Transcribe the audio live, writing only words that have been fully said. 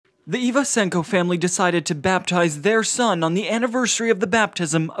The Ivasenko family decided to baptize their son on the anniversary of the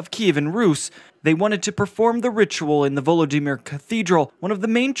baptism of Kievan Rus. They wanted to perform the ritual in the Volodymyr Cathedral, one of the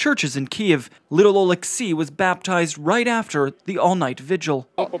main churches in Kiev. Little Oleksiy was baptized right after the all-night vigil.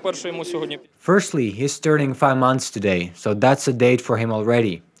 Firstly, he's turning 5 months today, so that's a date for him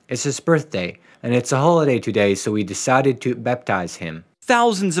already. It's his birthday, and it's a holiday today, so we decided to baptize him.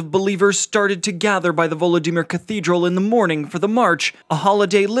 Thousands of believers started to gather by the Volodymyr Cathedral in the morning for the march. A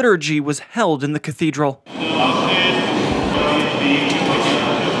holiday liturgy was held in the cathedral.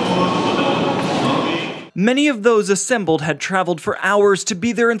 Many of those assembled had traveled for hours to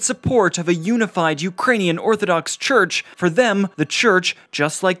be there in support of a unified Ukrainian Orthodox Church. For them, the church,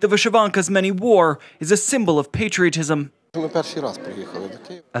 just like the Vyshyvankas many wore, is a symbol of patriotism.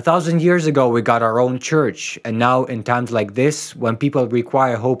 1,000 years ago we got our own church, and now in times like this, when people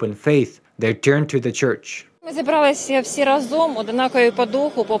require hope and faith, they turn to the church.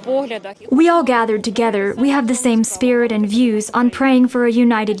 We all gathered together. We have the same spirit and views on praying for a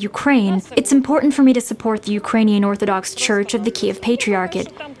united Ukraine. It's important for me to support the Ukrainian Orthodox Church of the Kiev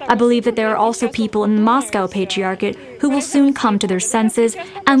Patriarchate. I believe that there are also people in the Moscow Patriarchate who will soon come to their senses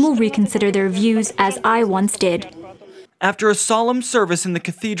and will reconsider their views as I once did. After a solemn service in the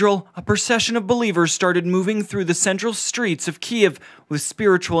cathedral, a procession of believers started moving through the central streets of Kiev, with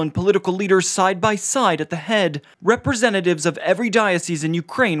spiritual and political leaders side by side at the head. Representatives of every diocese in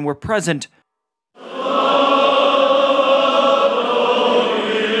Ukraine were present.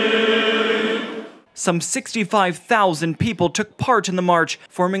 Some 65,000 people took part in the march,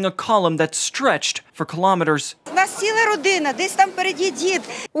 forming a column that stretched for kilometers.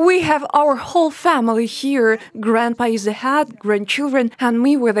 We have our whole family here. Grandpa is the head, grandchildren, and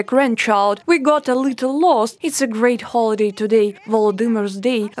me with a grandchild. We got a little lost. It's a great holiday today, Volodymyr's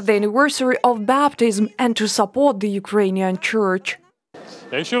Day, the anniversary of baptism, and to support the Ukrainian Church.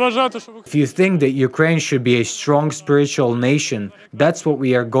 If you think that Ukraine should be a strong spiritual nation, that's what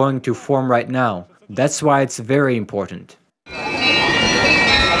we are going to form right now. That's why it's very important.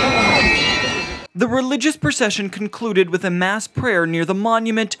 The religious procession concluded with a mass prayer near the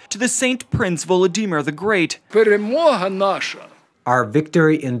monument to the Saint Prince Volodymyr the Great. Our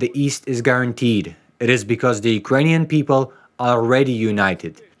victory in the East is guaranteed. It is because the Ukrainian people are already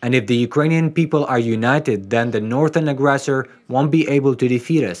united. And if the Ukrainian people are united, then the northern aggressor won't be able to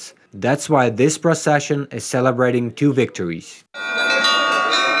defeat us. That's why this procession is celebrating 2 victories.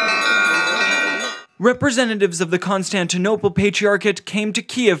 Representatives of the Constantinople Patriarchate came to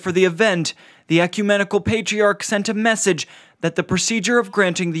Kiev for the event. The Ecumenical Patriarch sent a message that the procedure of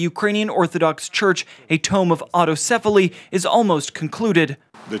granting the Ukrainian Orthodox Church a tome of autocephaly is almost concluded.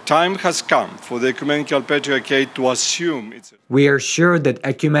 The time has come for the Ecumenical Patriarchate to assume its... We are sure that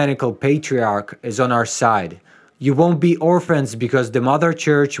Ecumenical Patriarch is on our side. You won't be orphans because the Mother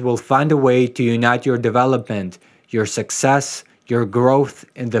Church will find a way to unite your development, your success, your growth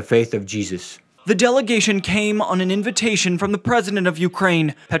in the faith of Jesus. The delegation came on an invitation from the President of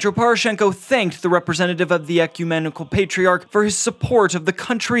Ukraine. Petro Poroshenko thanked the representative of the Ecumenical Patriarch for his support of the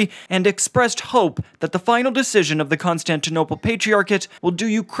country and expressed hope that the final decision of the Constantinople Patriarchate will do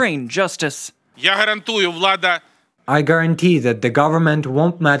Ukraine justice. I guarantee that the government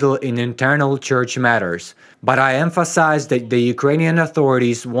won't meddle in internal church matters, but I emphasize that the Ukrainian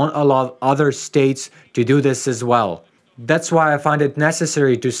authorities won't allow other states to do this as well. That's why I find it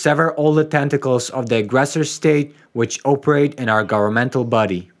necessary to sever all the tentacles of the aggressor state which operate in our governmental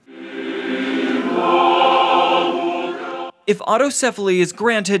body. If autocephaly is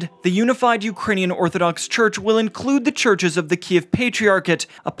granted, the unified Ukrainian Orthodox Church will include the churches of the Kiev Patriarchate,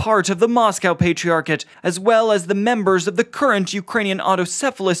 a part of the Moscow Patriarchate, as well as the members of the current Ukrainian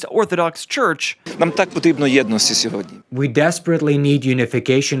autocephalist Orthodox Church. We desperately need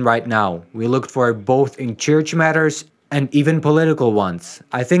unification right now. We looked for it both in church matters and even political ones.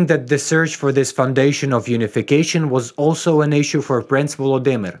 I think that the search for this foundation of unification was also an issue for Prince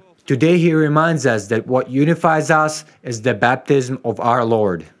Volodymyr. Today he reminds us that what unifies us is the baptism of our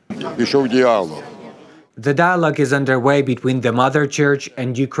Lord. The dialogue is underway between the Mother Church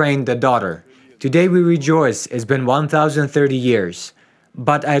and Ukraine, the daughter. Today we rejoice, it's been 1,030 years.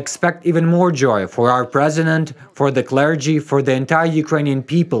 But I expect even more joy for our president, for the clergy, for the entire Ukrainian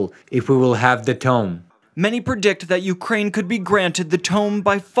people if we will have the tome. Many predict that Ukraine could be granted the tome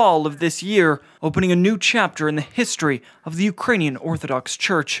by fall of this year, opening a new chapter in the history of the Ukrainian Orthodox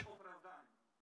Church.